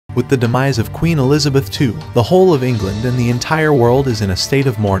With the demise of Queen Elizabeth II, the whole of England and the entire world is in a state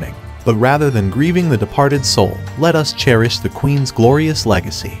of mourning. But rather than grieving the departed soul, let us cherish the Queen's glorious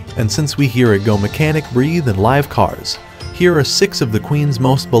legacy. And since we hear it go mechanic breathe and live cars, here are 6 of the Queen's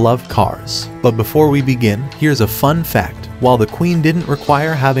most beloved cars. But before we begin, here's a fun fact. While the Queen didn't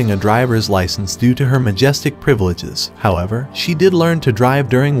require having a driver's license due to her majestic privileges, however, she did learn to drive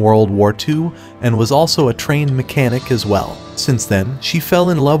during World War II and was also a trained mechanic as well. Since then, she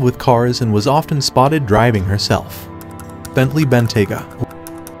fell in love with cars and was often spotted driving herself. Bentley Bentayga.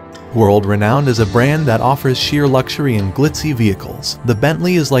 World-renowned as a brand that offers sheer luxury and glitzy vehicles, the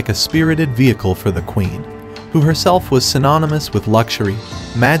Bentley is like a spirited vehicle for the Queen, who herself was synonymous with luxury,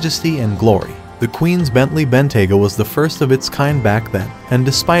 majesty, and glory. The Queen's Bentley Bentayga was the first of its kind back then, and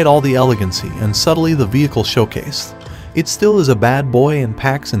despite all the elegancy and subtlety the vehicle showcased, it still is a bad boy and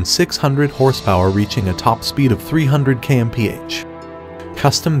packs in 600 horsepower, reaching a top speed of 300 km/h.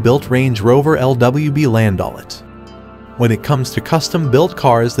 Custom-built Range Rover LWB Landaulet. When it comes to custom-built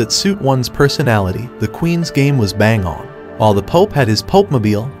cars that suit one's personality, the Queen's game was bang on. While the Pope had his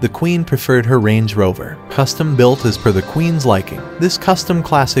Popemobile, the Queen preferred her Range Rover. Custom-built as per the Queen's liking, this custom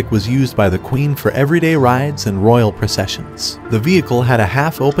classic was used by the Queen for everyday rides and royal processions. The vehicle had a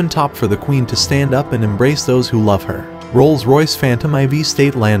half-open top for the Queen to stand up and embrace those who love her. Rolls-Royce Phantom IV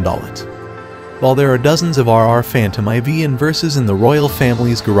State Landaulet. While there are dozens of RR Phantom IV inverses in the royal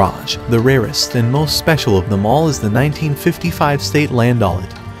family's garage, the rarest and most special of them all is the 1955 State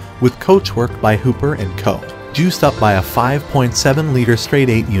Landaulet, with coachwork by Hooper & Co. Juiced up by a 5.7-liter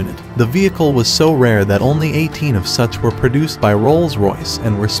straight-8 unit. The vehicle was so rare that only 18 of such were produced by Rolls-Royce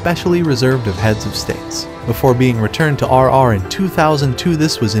and were specially reserved of heads of states. Before being returned to RR in 2002,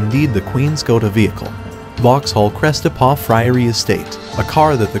 this was indeed the Queen's go-to vehicle. Vauxhall Crestapau Friary Estate, a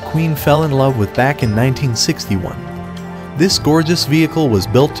car that the Queen fell in love with back in 1961. This gorgeous vehicle was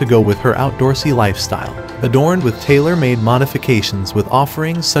built to go with her outdoorsy lifestyle, adorned with tailor-made modifications with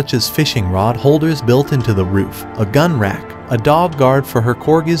offerings such as fishing rod holders built into the roof, a gun rack, a dog guard for her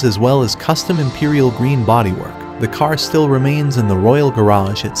corgis, as well as custom imperial green bodywork. The car still remains in the royal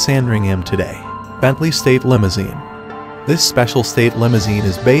garage at Sandringham today. Bentley State Limousine. This special state limousine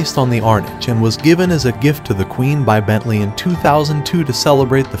is based on the Arnage and was given as a gift to the Queen by Bentley in 2002 to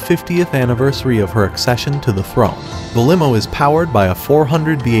celebrate the 50th anniversary of her accession to the throne. The limo is powered by a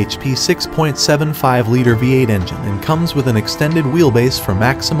 400 bhp 6.75-liter V8 engine and comes with an extended wheelbase for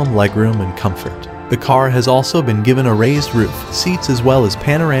maximum legroom and comfort. The car has also been given a raised roof, seats, as well as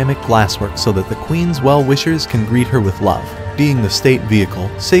panoramic glasswork so that the Queen's well-wishers can greet her with love. Being the state vehicle,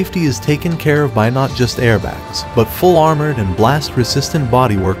 safety is taken care of by not just airbags, but full armored and blast-resistant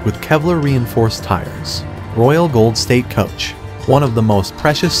bodywork with Kevlar-reinforced tires. Royal Gold State Coach. One of the most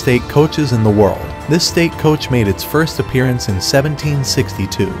precious state coaches in the world, this state coach made its first appearance in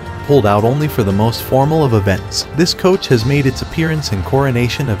 1762. Pulled out only for the most formal of events, this coach has made its appearance in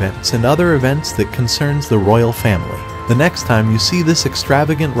coronation events and other events that concerns the royal family. The next time you see this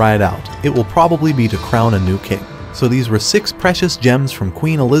extravagant ride out, it will probably be to crown a new king. So these were 6 precious gems from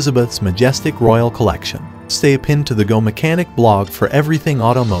Queen Elizabeth's majestic royal collection. Stay pinned to the Go Mechanic blog for everything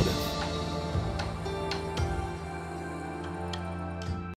automotive.